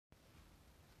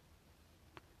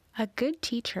A good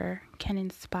teacher can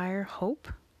inspire hope,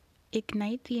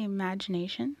 ignite the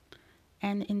imagination,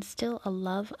 and instill a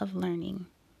love of learning.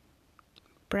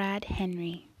 Brad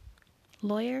Henry,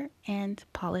 lawyer and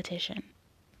politician.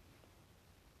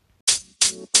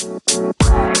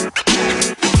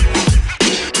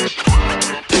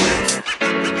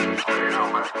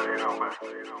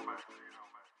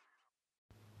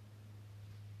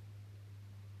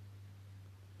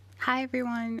 Hi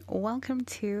everyone, welcome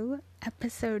to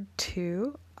episode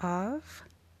 2 of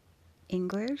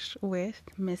English with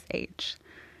Miss H.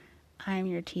 I'm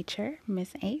your teacher,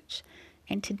 Miss H,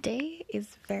 and today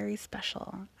is very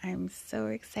special. I'm so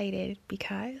excited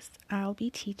because I'll be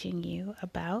teaching you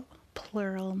about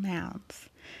plural nouns.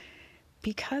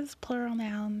 Because plural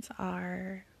nouns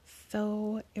are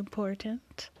so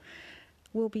important,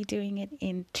 we'll be doing it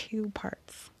in 2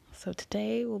 parts. So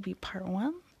today will be part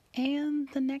 1, and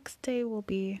the next day will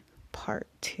be part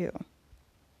 2.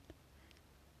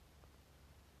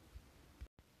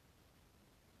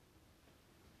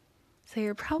 So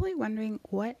you're probably wondering,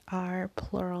 what are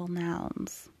plural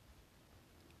nouns?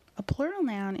 A plural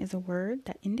noun is a word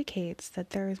that indicates that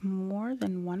there is more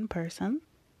than one person,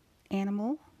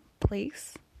 animal,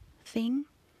 place, thing,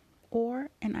 or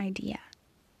an idea.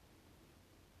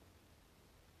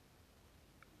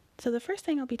 So the first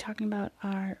thing I'll be talking about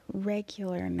are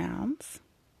regular nouns.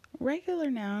 Regular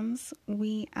nouns,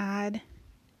 we add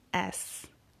S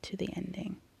to the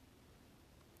ending.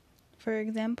 For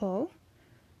example,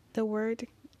 the word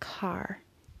car.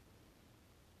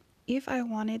 If I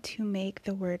wanted to make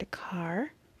the word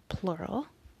car plural,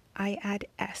 I add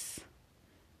S.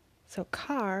 So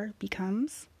car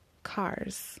becomes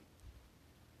cars.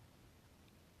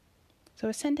 So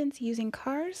a sentence using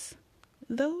cars,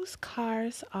 those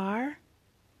cars are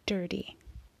dirty.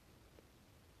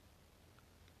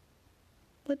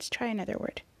 Let's try another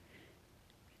word.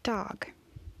 Dog.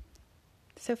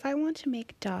 So if I want to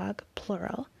make dog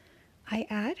plural, I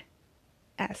add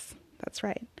S. That's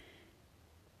right.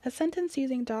 A sentence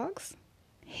using dogs,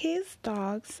 his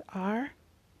dogs are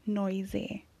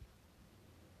noisy.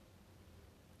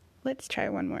 Let's try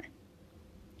one more.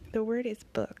 The word is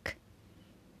book.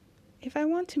 If I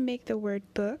want to make the word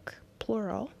book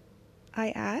plural,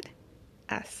 I add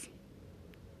S.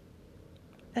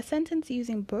 A sentence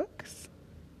using books,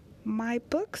 my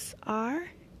books are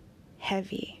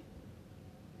heavy.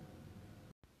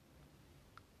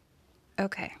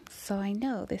 Okay, so I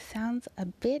know this sounds a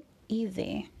bit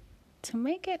easy. To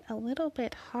make it a little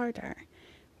bit harder,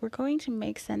 we're going to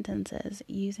make sentences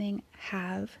using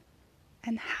have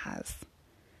and has.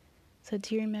 So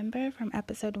do you remember from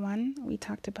episode 1, we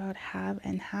talked about have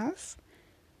and has?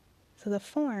 So the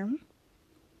form,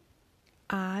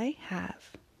 I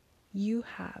have, you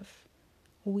have,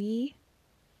 we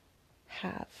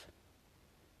have,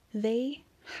 they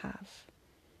have,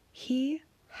 he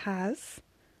has,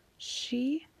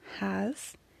 she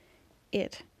has,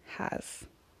 it has.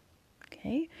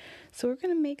 Okay, so we're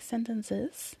going to make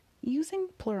sentences using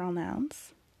plural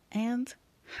nouns and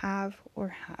have or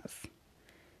has.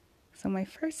 So my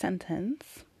first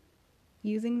sentence,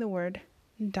 using the word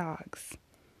dogs.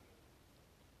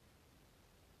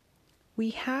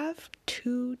 We have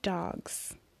 2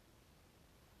 dogs.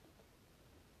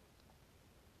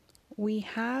 We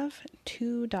have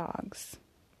 2 dogs.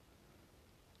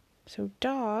 So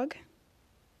dog,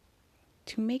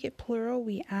 to make it plural,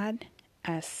 we add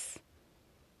S.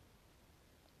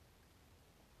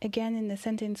 Again, in the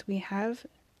sentence, we have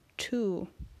 2,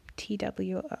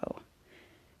 TWO.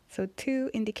 So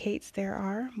 2 indicates there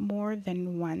are more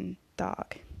than one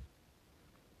dog.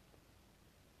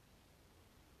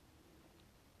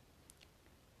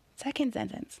 Second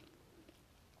sentence,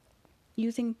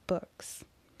 using books.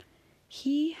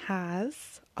 He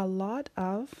has a lot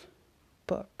of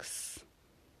books.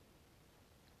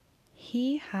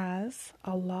 He has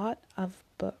a lot of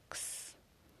books.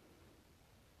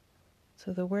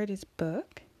 So the word is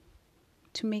book.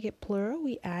 To make it plural,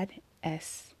 we add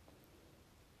S.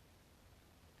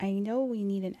 I know we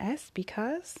need an S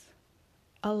because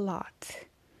a lot.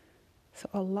 So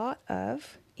a lot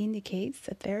of indicates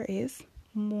that there is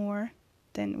more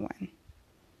than one.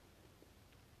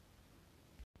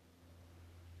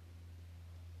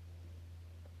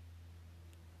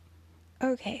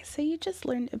 Okay, so you just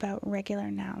learned about regular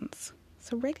nouns.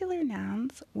 So regular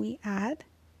nouns, we add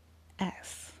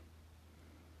S.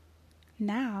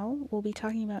 Now we'll be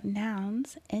talking about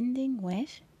nouns ending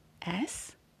with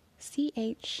S,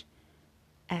 CH,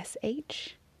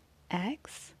 SH,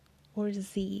 X, or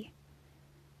Z.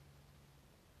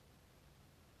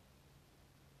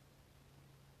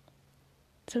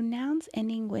 So nouns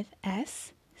ending with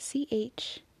S,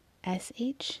 CH,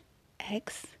 SH,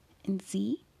 X, and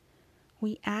Z,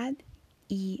 we add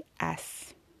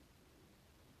ES.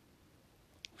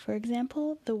 For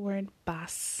example, the word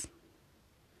bus.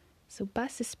 So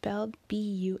bus is spelled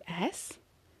B-U-S.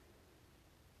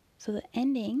 So the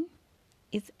ending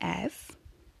is S.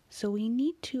 So we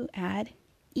need to add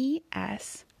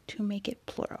ES to make it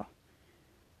plural.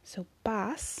 So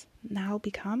bus now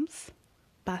becomes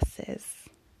buses.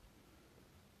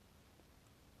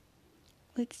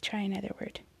 Let's try another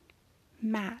word.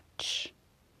 Match.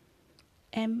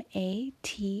 M-A-T-C-H.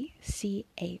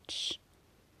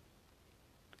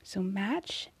 So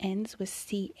match ends with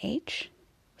C-H,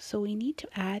 so we need to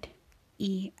add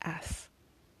E-S.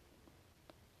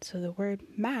 So the word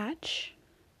match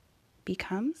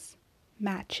becomes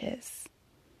matches.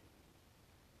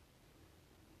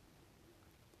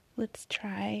 Let's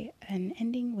try an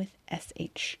ending with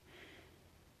S-H.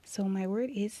 So my word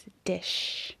is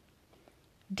dish.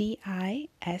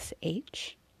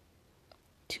 D-I-S-H.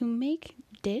 To make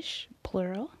dish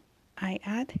plural, I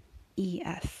add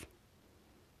E-S.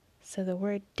 So the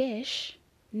word dish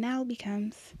now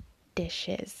becomes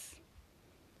dishes.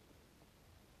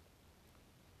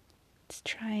 Let's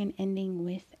try an ending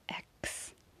with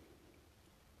X.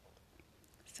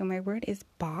 So my word is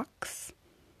box.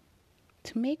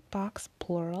 To make box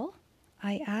plural,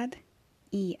 I add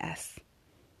ES.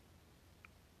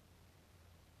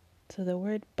 So the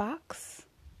word box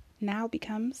now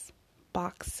becomes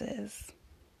boxes.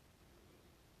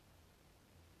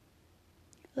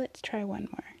 Let's try one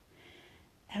more.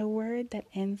 A word that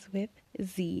ends with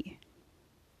Z.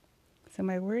 So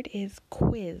my word is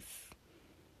quiz.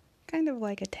 Kind of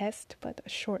like a test, but a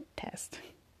short test.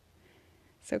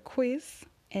 So quiz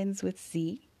ends with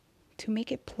Z. To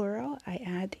make it plural, I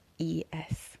add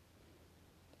ES.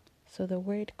 So the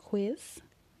word quiz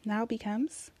now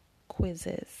becomes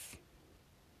quizzes.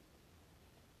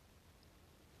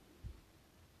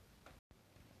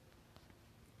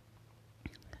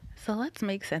 So let's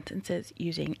make sentences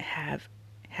using have,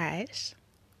 has,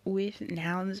 with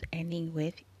nouns ending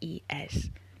with es.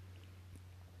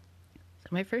 So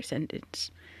my first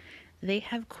sentence, they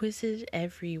have quizzes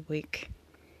every week.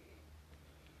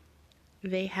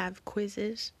 They have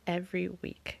quizzes every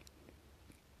week.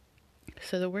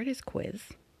 So the word is quiz.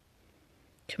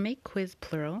 To make quiz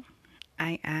plural,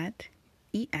 I add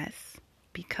es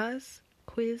because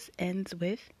quiz ends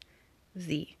with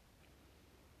z.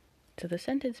 So the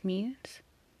sentence means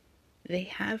they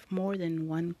have more than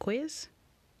one quiz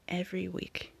every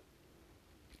week.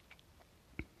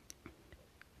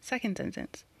 Second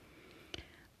sentence,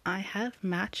 I have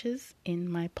matches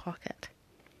in my pocket.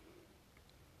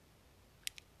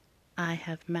 I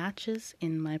have matches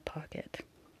in my pocket.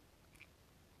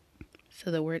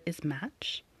 So the word is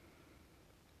match.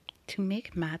 To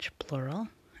make match plural,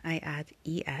 I add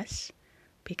es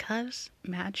because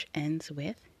match ends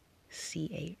with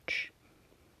ch.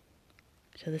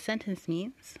 So the sentence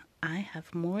means I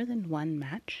have more than one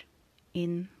match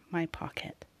in my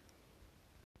pocket.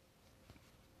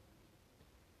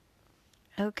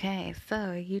 Okay,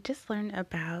 so you just learned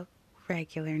about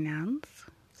regular nouns.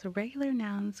 So regular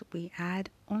nouns, we add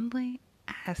only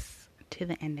s to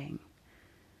the ending.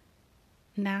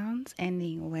 Nouns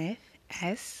ending with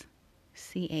s,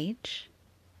 ch,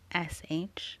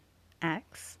 sh,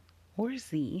 x, or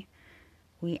z,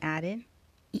 we added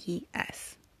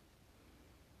es.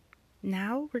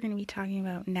 Now we're going to be talking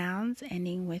about nouns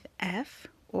ending with f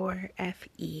or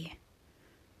fe.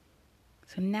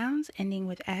 So nouns ending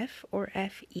with f or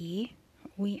fe,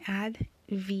 we add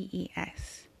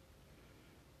ves.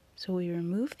 So we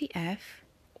remove the f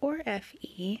or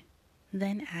fe,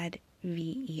 then add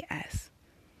ves.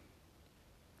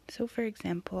 So for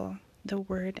example, the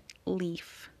word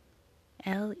leaf,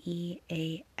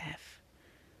 L-E-A-F.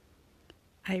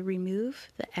 I remove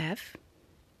the f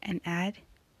and add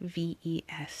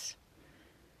ves.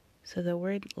 So the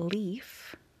word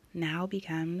leaf now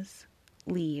becomes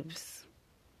leaves.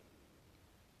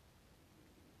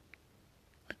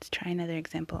 Let's try another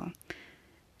example.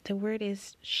 The word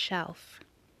is shelf.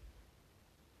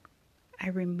 I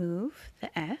remove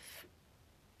the f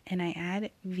and I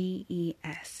add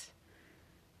ves.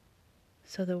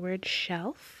 So the word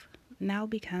shelf now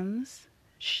becomes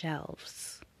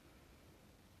shelves.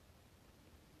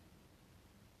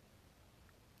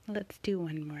 Let's do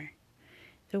one more.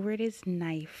 The word is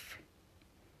knife.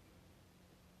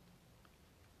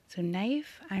 So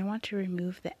knife, I want to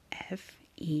remove the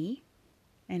fe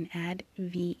and add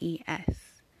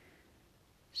ves.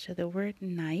 So the word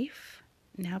knife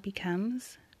now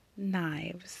becomes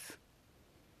knives.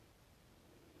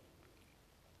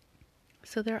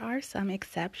 So there are some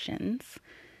exceptions.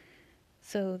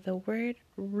 So the word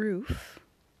roof,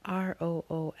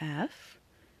 ROOF,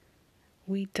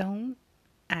 we don't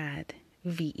add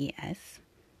VES.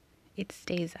 It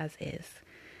stays as is.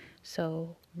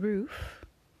 So roof,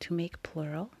 to make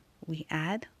plural, we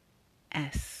add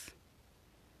S.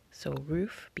 So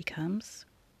roof becomes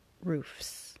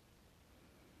roofs.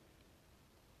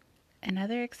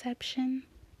 Another exception,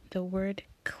 the word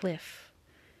cliff,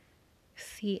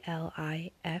 CLIFF.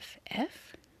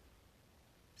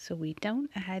 So we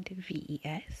don't add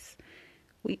VES,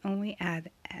 we only add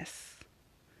S.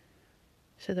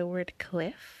 So the word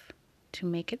cliff, to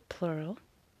make it plural,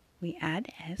 we add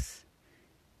S,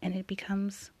 and it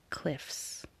becomes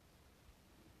cliffs.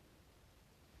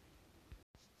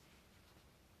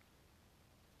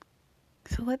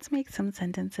 So let's make some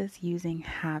sentences using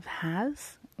have,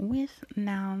 has with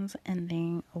nouns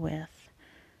ending with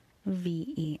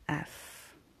VES.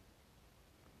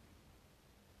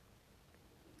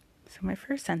 So my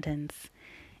first sentence,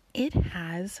 it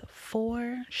has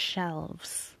 4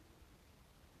 shelves.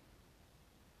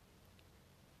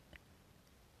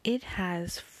 It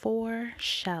has 4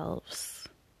 shelves.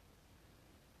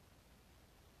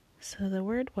 So the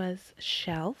word was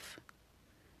shelf.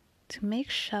 To make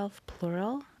shelf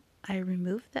plural, I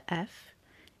remove the F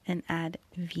and add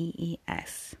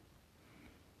VES.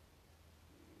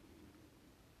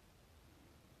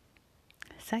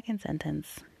 Second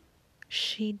sentence,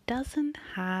 she doesn't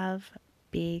have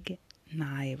big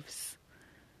knives.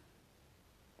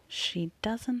 She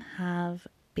doesn't have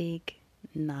big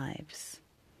knives.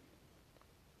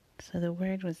 So the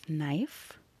word was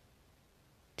knife.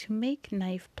 To make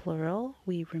knife plural,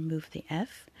 we remove the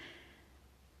F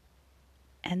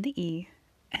and the E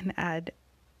and add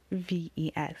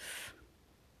VES.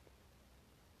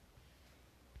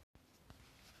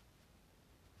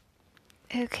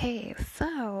 Okay,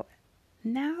 so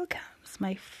now comes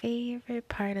my favorite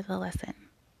part of the lesson,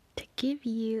 to give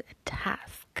you a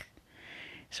task.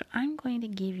 So I'm going to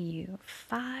give you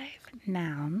 5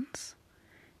 nouns,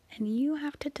 and you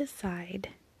have to decide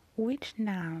which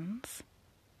nouns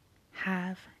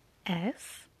have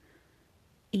S,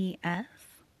 ES,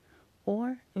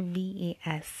 or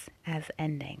VES as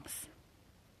endings.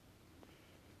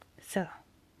 So,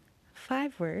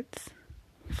 5 words.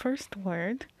 First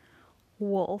word,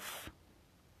 wolf,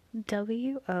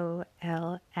 WOLF.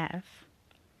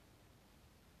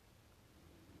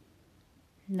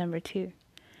 Number 2,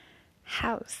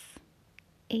 house,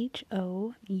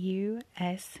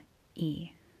 HOUSE.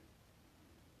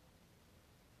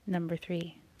 Number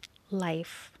 3,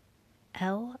 life,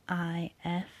 LIFE.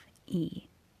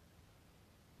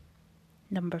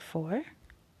 Number 4,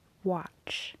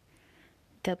 watch,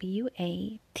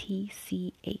 WATCH.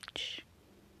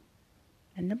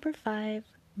 And number 5,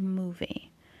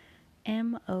 movie,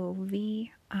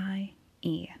 MOVIE.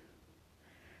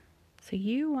 So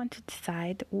you want to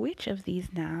decide which of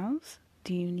these nouns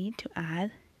do you need to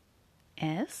add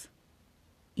S,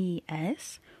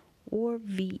 ES, or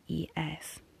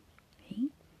VES. Okay?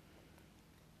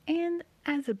 And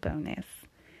as a bonus,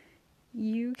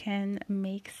 you can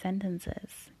make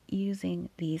sentences using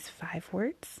these 5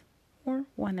 words or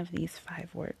one of these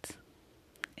 5 words.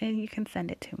 And you can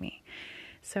send it to me.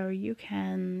 So you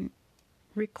can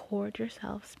record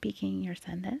yourself speaking your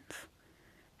sentence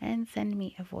and send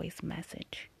me a voice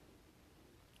message.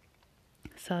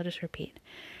 So I'll just repeat.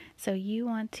 So you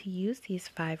want to use these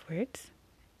 5 words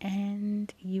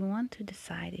and you want to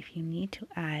decide if you need to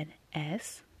add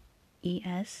S,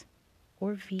 ES,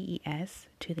 or VES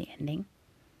to the ending.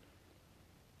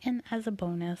 And as a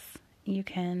bonus, you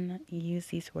can use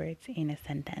these words in a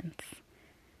sentence.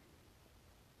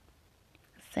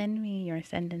 Send me your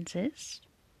sentences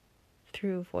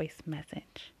through voice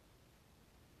message.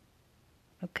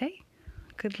 Okay?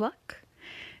 Good luck.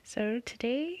 So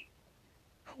today,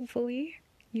 hopefully,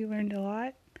 you learned a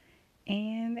lot.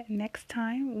 And next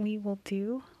time, we will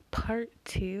do part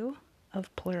 2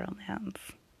 of plural nouns.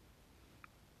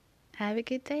 Have a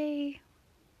good day.